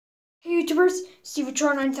Hey YouTubers,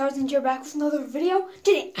 Steveatron 9000 here back with another video.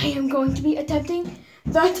 Today I am going to be attempting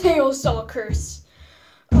the tail saw curse.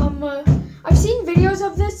 I've seen videos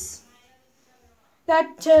of this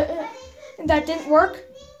that didn't work.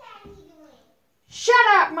 Shut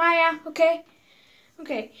up, Maya.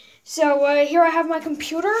 Okay. So here I have my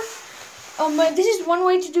computer. This is one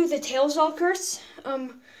way to do the tail saw curse.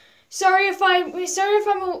 Sorry if I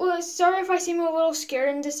seem a little scared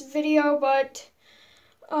in this video, but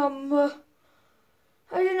I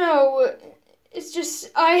don't know, it's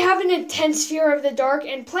just, I have an intense fear of the dark,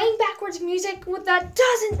 and playing backwards music with that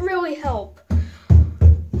doesn't really help.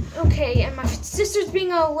 Okay, and my sister's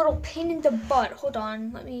being a little pain in the butt. Hold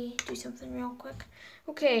on, let me do something real quick.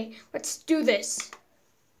 Okay, let's do this.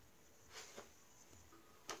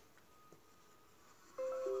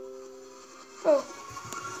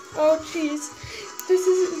 Oh jeez,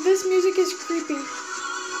 this music is creepy.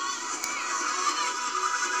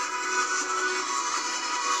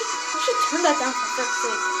 Turn that down for frick's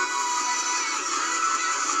sake.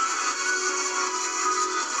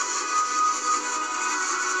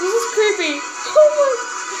 This is creepy. Oh my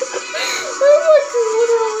I'm like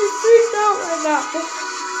literally freaked out right now.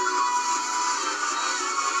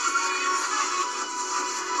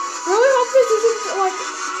 I really hope this isn't like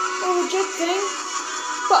a legit thing.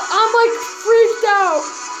 But I'm like freaked out.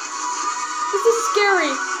 This is scary.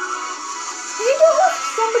 Can you do it with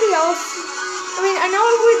somebody else? I mean, I know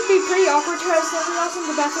it would be pretty awkward to have somebody else in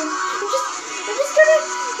the bathroom. I'm just gonna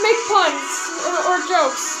make puns or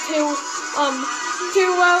jokes to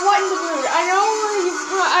lighten the mood. I know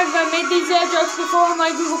I've made these jokes before on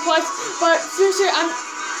my Google Plus, but seriously,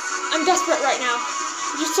 I'm desperate right now.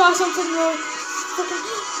 I just saw something really freaking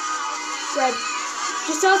red.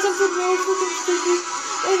 Just saw something really freaking spooky,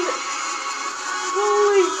 and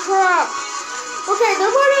holy crap! Okay, there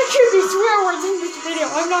might actually be swear words in this video.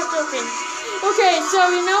 I'm not joking. Okay, so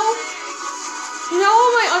you know all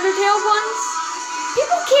my Undertale puns?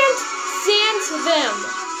 People can't stand them,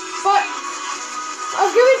 but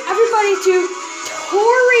I've given everybody tutorials.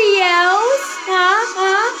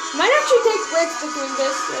 Might actually take breaks between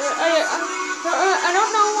this. I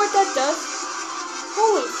don't know what that does.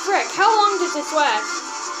 Holy frick! How long does this last?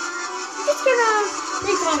 I'm just gonna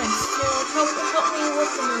read comments to help me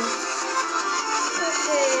with the mood.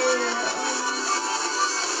 Okay.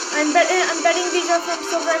 I'm betting these are from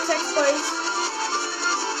Silver XX Plays.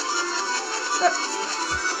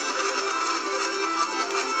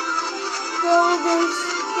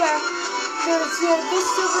 There's this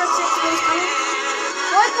Silver XX Plays coming.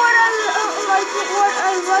 Like what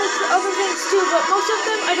I like other things too, but most of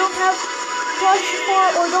them I don't have plush for,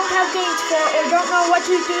 or don't have games for, or don't know what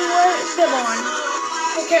to do with them on.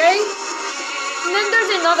 Okay? And then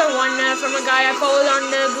there's another one from a guy I followed on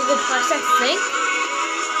Google Plus, I think.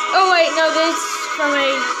 Oh wait, no, this is from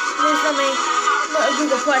a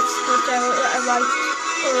Google Plus which I liked,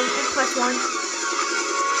 or Plus One.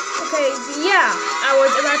 Okay, yeah, I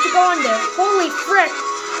was about to go on there. Holy frick,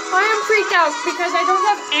 I am freaked out because I don't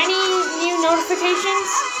have any new notifications.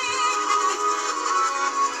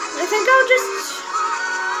 I think I'll just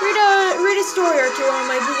read a story or two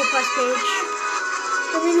on my Google Plus page.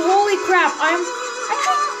 I mean, holy crap, actually,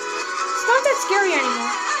 it's not that scary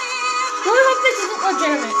anymore. I really hope this isn't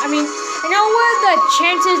legitimate. I mean, I know the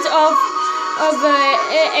chances of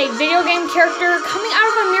a video game character coming out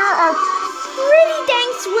of a mirror are pretty dang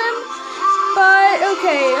slim, but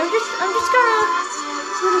okay, I'm just gonna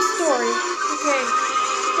read a story.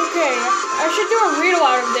 Okay, I should do a read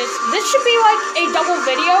aloud of this. This should be like a double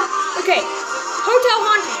video. Okay, hotel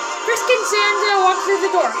haunting. Frisk and Santa walked through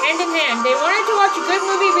the door, hand in hand. They wanted to watch a good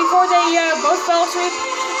movie before they both fell asleep.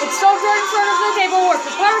 It stalled right in front of the table where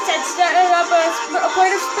Papyrus had set up a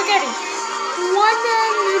plate of spaghetti. One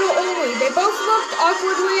noodle only. They both looked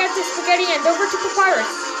awkwardly at the spaghetti and over to Papyrus,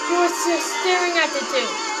 who was staring at the two.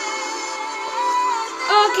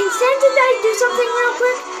 Can Santa Daddy do something real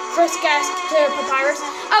quick? Frisk asked Papyrus.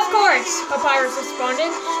 Of course, Papyrus responded.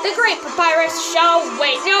 The great Papyrus shall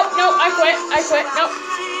wait. No, I quit, no.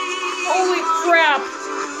 Holy crap.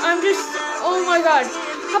 Oh my god.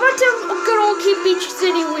 How about some good old Keep Beach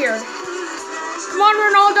City weird? Come on,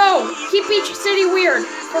 Ronaldo! Keep Beach City weird,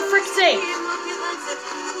 for frick's sake.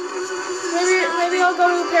 Maybe I'll go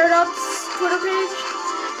to Paradox Twitter page.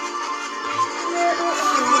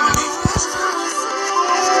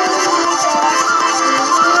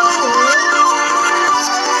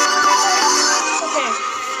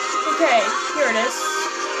 Okay, here it is.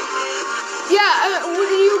 Yeah,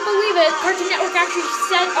 would you believe it? Cartoon Network actually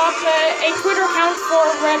set up a Twitter account for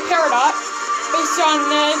Peridot based on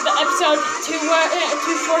the episode Too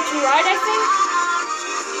Short to Ride, I think.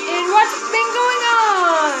 And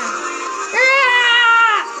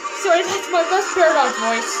that's Paradox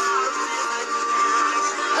voice.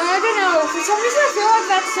 I don't know. For some reason, I feel like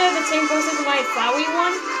that's the same voice as my Flowey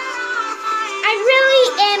one. I really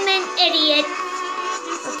am an idiot.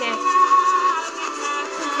 Okay.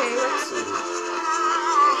 Okay, let's see.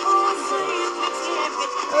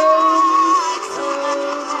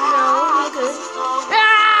 No, okay.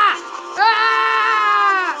 Ah!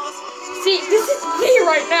 Ah! See, this is me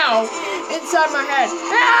right now, inside my head.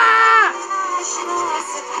 Ah!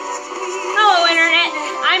 Hello, Internet.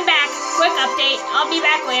 I'm back. Quick update. I'll be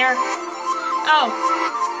back later. Oh.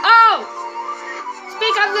 Oh!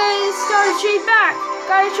 Speak of the star, she's back.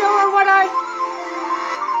 Gotta show her what I...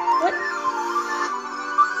 What?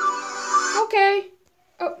 Okay.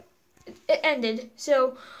 Oh, it ended.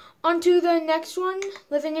 So, on to the next one.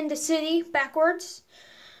 Living in the city, backwards.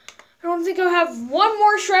 I don't think I'll have one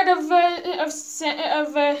more shred of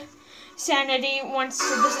sanity once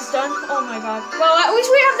this is done. Oh my god. Well, at least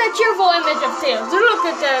we have that cheerful image of Tails. Look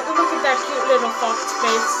at that. Look at that cute little fox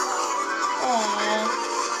face. Aww.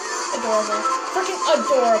 Adorable. Freaking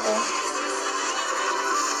adorable.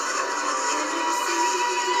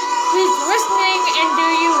 He's listening, and do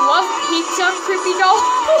you love pizza, creepy doll?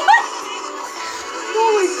 What?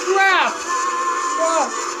 Holy crap. Wow.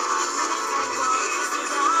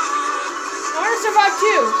 I want to survive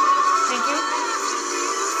too. Thank you.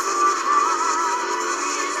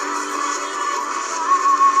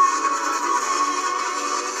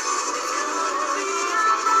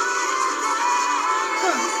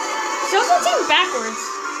 It also seems backwards.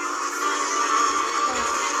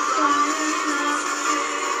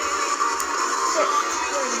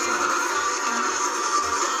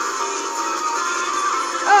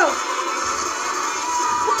 Oh.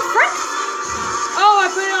 What the frick? Oh,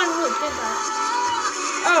 I put it on loop, didn't I?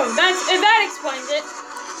 Oh, that explains it.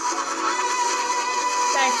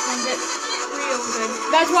 That explains it. Real good.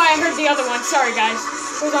 That's why I heard the other one. Sorry, guys.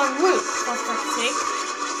 It was on loop, for fuck's sake.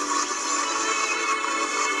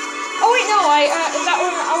 Oh wait, no, I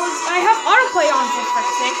have autoplay on, for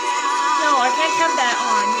frick's sake. No, I can't have that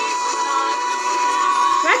on.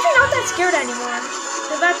 I'm actually not that scared anymore,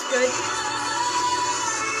 so that's good.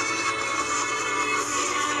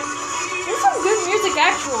 There's some good music,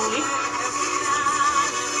 actually.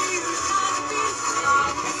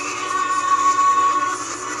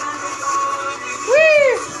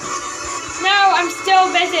 Woo! No, I'm still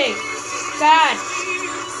busy. Bad.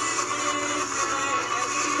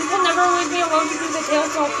 People never leave me alone to do the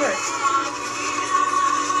Tails all first.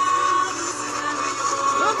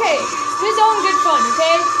 Okay, this is all in good fun,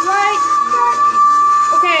 okay? Right?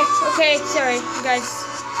 Okay, sorry, you guys.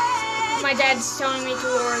 My dad's telling me to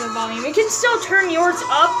lower the volume. You can still turn yours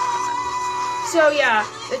up. So yeah,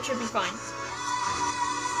 it should be fine.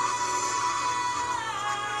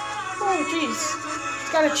 Oh jeez.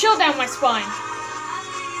 It's got a chill down my spine.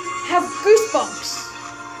 Have goosebumps.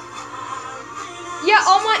 Yeah,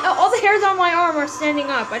 all the hairs on my arm are standing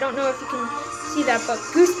up. I don't know if you can see that, but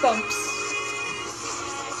goosebumps.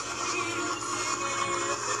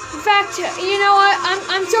 In fact, you know what?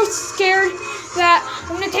 I'm so scared that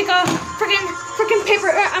I'm gonna take a freaking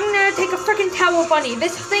paper. I'm gonna take a freaking towel bunny.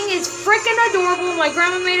 This thing is freaking adorable. My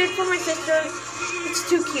grandma made it for my sister. It's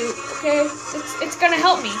too cute. Okay, it's gonna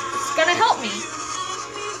help me. It's gonna help me.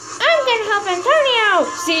 I'm gonna help Antonio.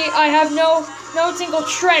 See, I have no single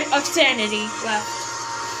shred of sanity left.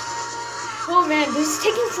 Oh man, this is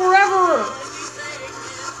taking forever.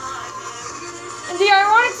 And the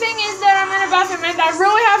ironic thing is that I'm in a bathroom and I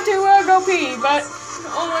really have to go pee, but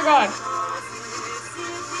oh my god.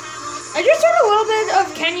 I just heard a little bit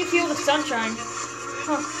of Can You Feel the Sunshine?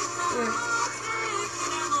 Huh, weird.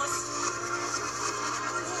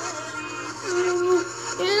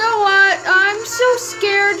 You know what? I'm so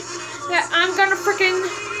scared that I'm gonna freaking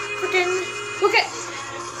look at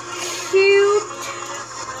cute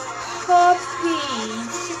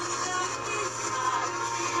puppies.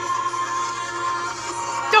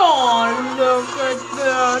 Don't look at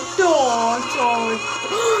that. Don't.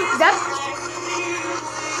 That.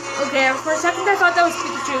 Okay, for a second I thought that was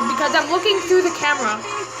Pikachu because I'm looking through the camera.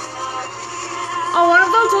 Oh, one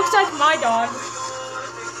of those looks like my dog.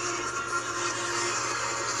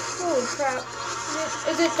 Holy crap.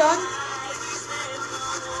 Is it done?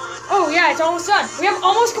 Oh yeah, it's almost done. We have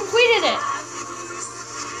almost completed it.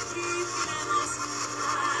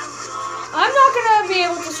 I'm not gonna be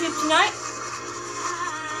able to sleep tonight.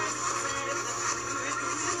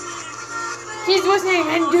 He's listening,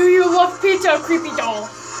 and do you love pizza, creepy doll?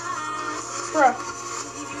 Bruh.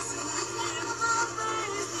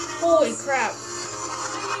 Holy crap.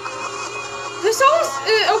 This song's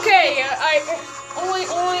okay. I only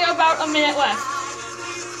about a minute left.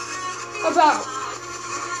 about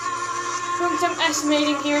doing some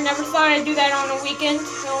estimating here. Never thought I'd do that on a weekend.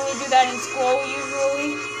 I only do that in school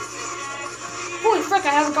usually. Holy frick,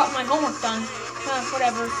 I haven't gotten my homework done.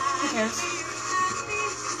 Whatever. Who cares?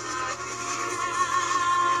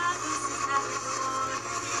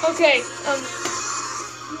 Okay,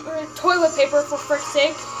 toilet paper, for frick's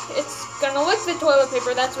sake. It's gonna lick the toilet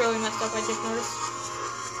paper. That's really messed up, I just noticed.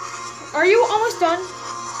 Are you almost done?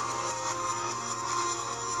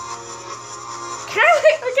 Can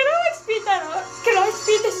I speed that up? Can I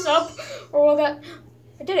speed this up? Or will that...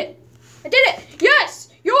 I did it. I did it! Yes!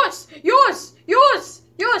 Yours! Yours! Yours!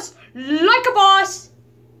 Yours! Like a boss!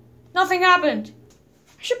 Nothing happened.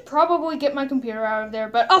 I should probably get my computer out of there,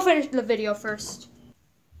 but I'll finish the video first.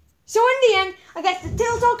 So in the end, I guess the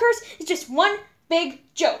Tails Doll curse is just one big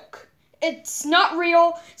joke. It's not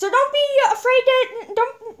real, so don't be afraid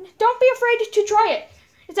to try it.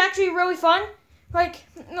 It's actually really fun. Like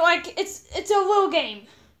it's a little game.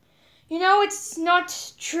 You know, it's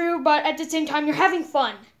not true, but at the same time, you're having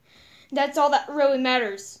fun. That's all that really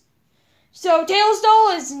matters. So Tails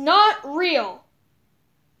Doll is not real.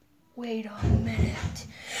 Wait a minute.